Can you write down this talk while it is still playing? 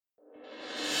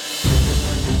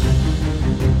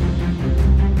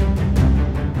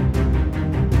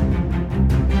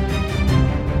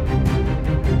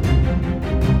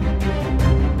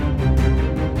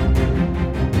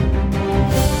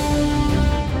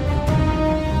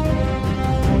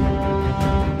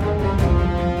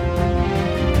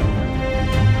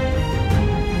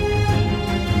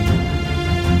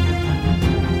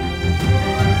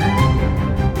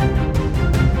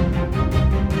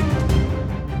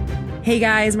Hey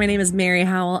guys, my name is Mary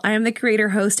Howell. I am the creator,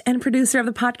 host, and producer of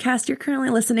the podcast you're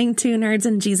currently listening to, Nerds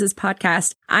and Jesus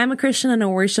Podcast. I'm a Christian and a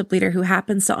worship leader who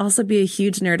happens to also be a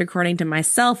huge nerd according to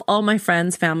myself, all my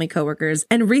friends, family, coworkers.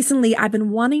 And recently, I've been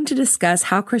wanting to discuss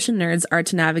how Christian nerds are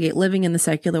to navigate living in the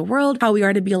secular world, how we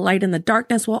are to be a light in the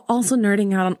darkness while also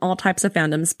nerding out on all types of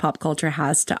fandoms pop culture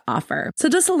has to offer. So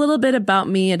just a little bit about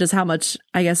me and just how much,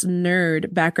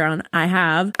 nerd background I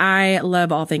have. I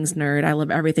love all things nerd. I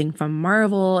love everything from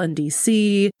Marvel and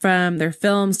DC, from their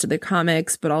films to their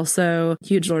comics, but also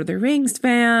huge Lord of the Rings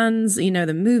fans,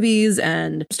 the movies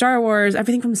and Star Wars,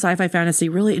 everything from sci-fi fantasy,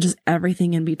 really just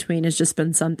everything in between has just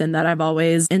been something that I've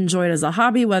always enjoyed as a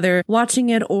hobby, whether watching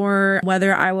it or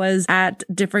whether I was at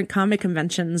different comic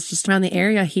conventions just around the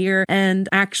area here and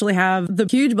actually have the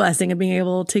huge blessing of being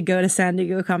able to go to San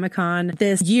Diego Comic-Con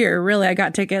this year. Really, I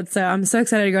got tickets, so I'm so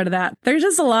excited to go to that. There's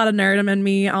just a lot of nerdom in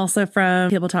me, also from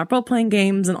tabletop role-playing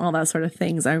games and all that sort of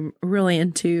things I'm really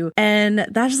into. And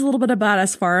that's just a little bit about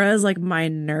as far as my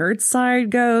nerd side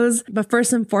goes. But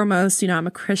first and foremost, I'm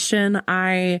a Christian.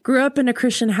 I grew up in a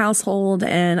Christian household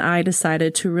and I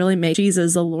decided to really make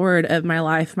Jesus the Lord of my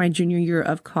life my junior year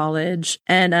of college.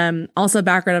 And also a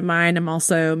background of mine, I'm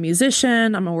also a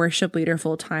musician. I'm a worship leader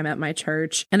full time at my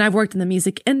church. And I've worked in the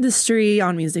music industry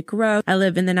on Music Row. I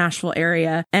live in the Nashville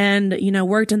area and,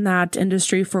 worked in that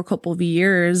industry for a couple of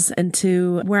years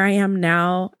into where I am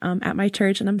now at my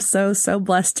church. And I'm so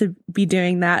blessed to be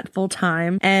doing that full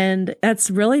time. And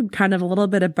that's really kind of a little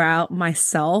bit about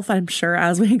myself. I'm sure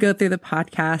as we go through the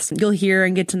podcast, you'll hear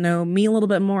and get to know me a little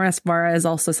bit more as far as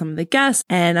also some of the guests.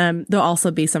 And there'll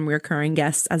also be some recurring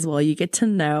guests as well you get to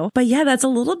know. But yeah, that's a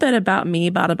little bit about me,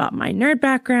 about my nerd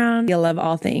background. I love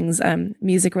all things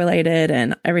music related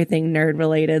and everything nerd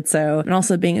related. So, and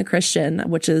also being a Christian,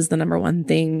 which is the number one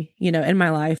thing, in my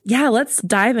life. Yeah, let's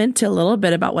dive into a little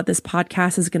bit about what this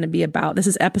podcast is going to be about. This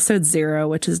is episode 0,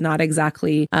 which is not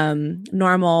exactly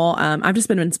normal. I've just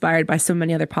been inspired by so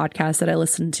many other podcasts that I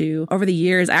listened to over the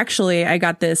years. Actually, I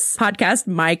got this podcast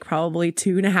mic probably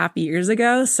 2.5 years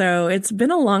ago. So it's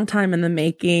been a long time in the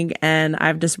making and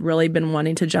I've just really been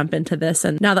wanting to jump into this.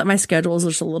 And now that my schedule is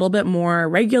just a little bit more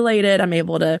regulated, I'm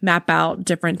able to map out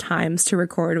different times to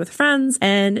record with friends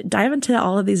and dive into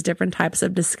all of these different types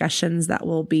of discussions that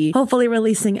we'll be hopefully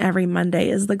releasing every Monday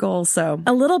is the goal. So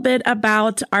a little bit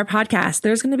about our podcast.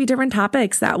 There's going to be different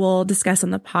topics that we'll discuss on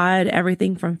the pod,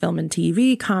 everything from film and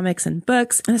TV, comics and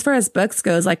books. And as far as books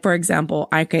goes, for example,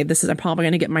 I'm probably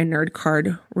going to get my nerd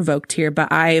card revoked here,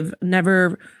 but I've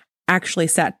never actually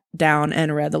sat down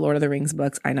and read the Lord of the Rings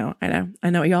books. I know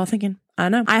what y'all thinking. I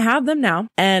know. I have them now.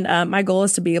 And my goal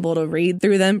is to be able to read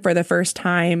through them for the first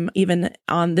time, even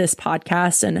on this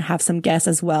podcast, and have some guests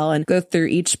as well and go through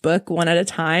each book one at a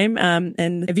time.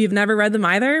 And if you've never read them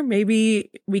either, maybe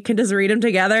we can just read them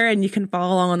together and you can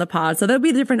follow along on the pod. So there'll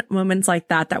be different moments like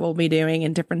that we'll be doing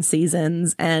in different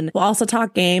seasons. And we'll also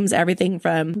talk games, everything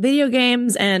from video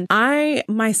games. And I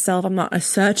myself, I'm not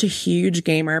such a huge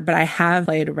gamer, but I have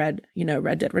played Red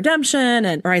Dead Redemption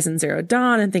and Horizon Zero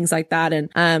Dawn and things like that.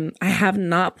 And I have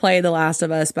not played The Last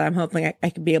of Us, but I'm hoping I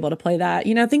can be able to play that.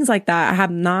 Things like that. I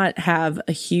have not have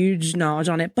a huge knowledge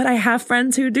on it, but I have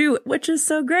friends who do, which is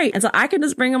so great. And so I can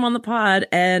just bring them on the pod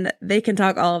and they can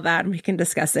talk all of that and we can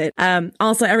discuss it.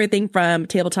 Also everything from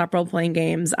tabletop role-playing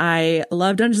games. I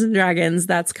love Dungeons and Dragons.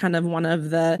 That's kind of one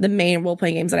of the main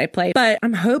role-playing games that I play, but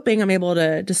I'm hoping I'm able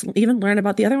to just even learn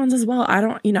about the other ones as well.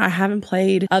 I haven't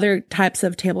played other types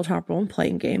of tabletop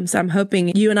role-playing games. So I'm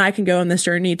hoping you and I can go on this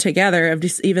journey together of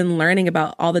just even learning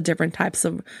about all the different types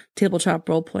of tabletop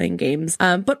role-playing games.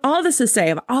 But all this to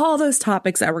say, of all those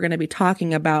topics that we're going to be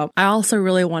talking about, I also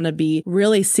really want to be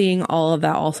really seeing all of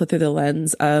that also through the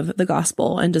lens of the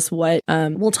gospel and just what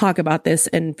we'll talk about this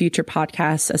in future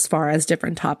podcasts as far as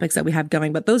different topics that we have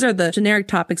going. But those are the generic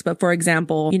topics. But for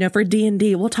example, for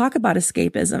D&D, we'll talk about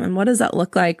escapism and what does that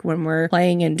look like when we're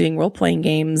playing and doing role-playing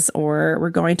games or we're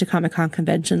going to Comic-Con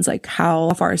conventions, how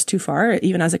far is too far,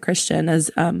 even as a Christian,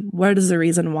 as what is the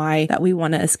reason why that we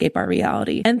want to escape our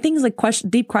reality and things like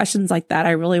deep questions like that.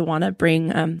 I really want to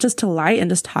bring just to light and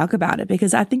just talk about it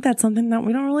because I think that's something that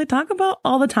we don't really talk about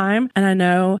all the time. And I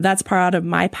know that's part of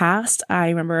my past. I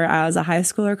remember as a high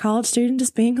school or college student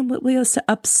just being completely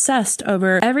obsessed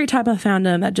over every type of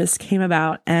fandom that just came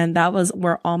about. And that was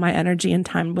where all my energy and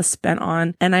time was spent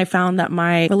on. And I found that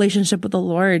my relationship with the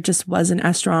Lord just wasn't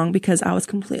as strong because I was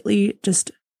completely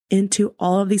just into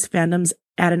all of these fandoms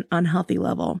at an unhealthy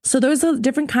level. So those are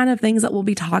different kind of things that we'll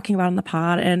be talking about in the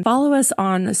pod, and follow us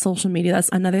on social media. That's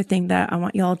another thing that I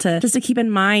want y'all to just to keep in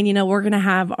mind. We're going to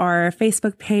have our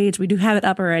Facebook page. We do have it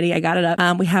up already. I got it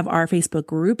up. We have our Facebook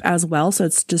group as well. So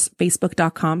it's just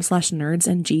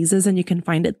facebook.com/nerdsandjesus, and you can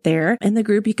find it there. In the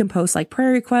group, you can post like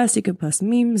prayer requests. You can post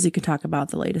memes. You can talk about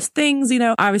the latest things.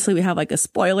 Obviously we have like a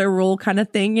spoiler rule kind of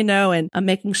thing, and I'm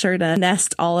making sure to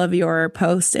nest all of your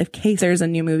posts in case there's a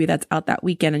new movie that's out that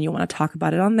weekend and you want to talk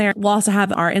about it on there. We'll also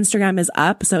have our Instagram is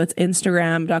up. So it's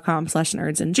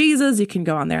instagram.com/nerdsandjesus. You can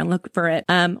go on there and look for it.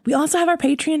 We also have our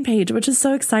Patreon page, which is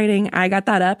so exciting. I got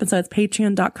that up. And so it's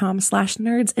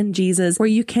patreon.com/nerdsandjesus, where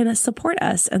you can support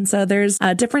us. And so there's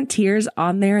different tiers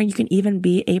on there, and you can even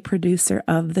be a producer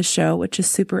of the show, which is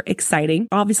super exciting.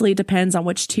 Obviously, it depends on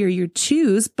which tier you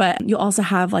choose, but you'll also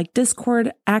have like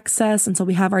Discord access. And so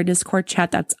we have our Discord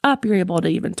chat that's up. You're able to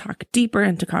even talk deeper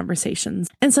into conversations.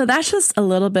 And so that's just a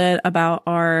little bit about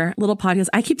our little podcast.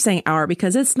 I keep saying our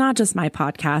because it's not just my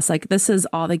podcast. Like, this is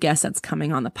all the guests that's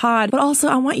coming on the pod, but also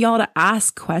I want y'all to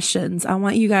ask questions. I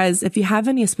want you guys, if you have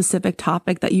any specific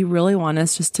topic that you really want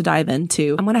us just to dive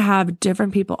into, I'm going to have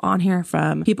different people on here,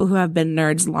 from people who have been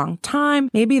nerds a long time.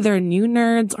 Maybe they're new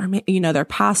nerds, or they're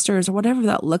pastors, or whatever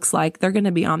that looks like. They're going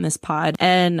to be on this pod.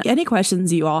 And any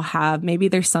questions you all have, maybe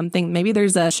there's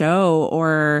a show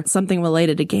or something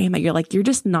related to game that you're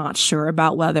just not sure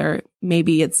about whether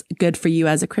maybe it's good for you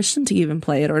as a Christian to even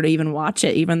play it or to even watch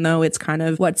it, even though it's kind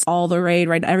of what's all the rage,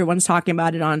 right? Everyone's talking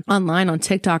about it online on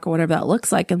TikTok or whatever that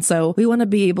looks like. And so we want to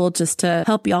be able just to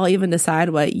help y'all even decide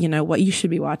what you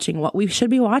should be watching, what we should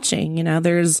be watching.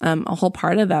 There's a whole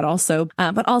part of that also,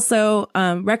 but also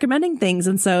recommending things.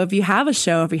 And so if you have a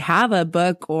show, if you have a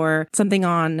book or something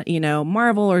on,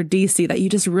 Marvel or DC that you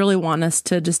just really want us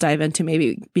to just dive into,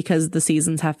 maybe because the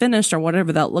seasons have finished or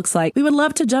whatever that looks like, we would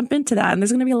love to jump into that. And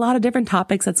there's going to be a lot of different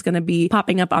topics that's going to be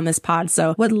popping up on this pod.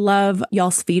 So would love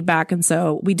y'all's feedback. And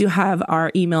so we do have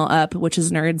our email up, which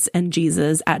is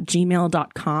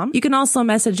nerdsandjesus@gmail.com. You can also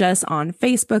message us on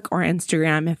Facebook or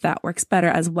Instagram if that works better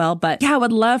as well. But yeah, I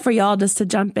would love for y'all just to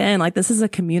jump in. Like, this is a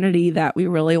community that we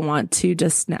really want to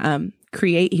just,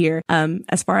 create here,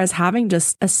 as far as having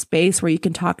just a space where you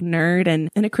can talk nerd and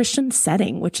in a Christian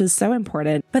setting, which is so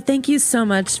important. But thank you so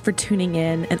much for tuning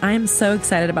in. And I am so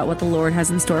excited about what the Lord has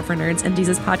in store for Nerds and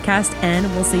Jesus podcast. And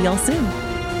we'll see y'all soon.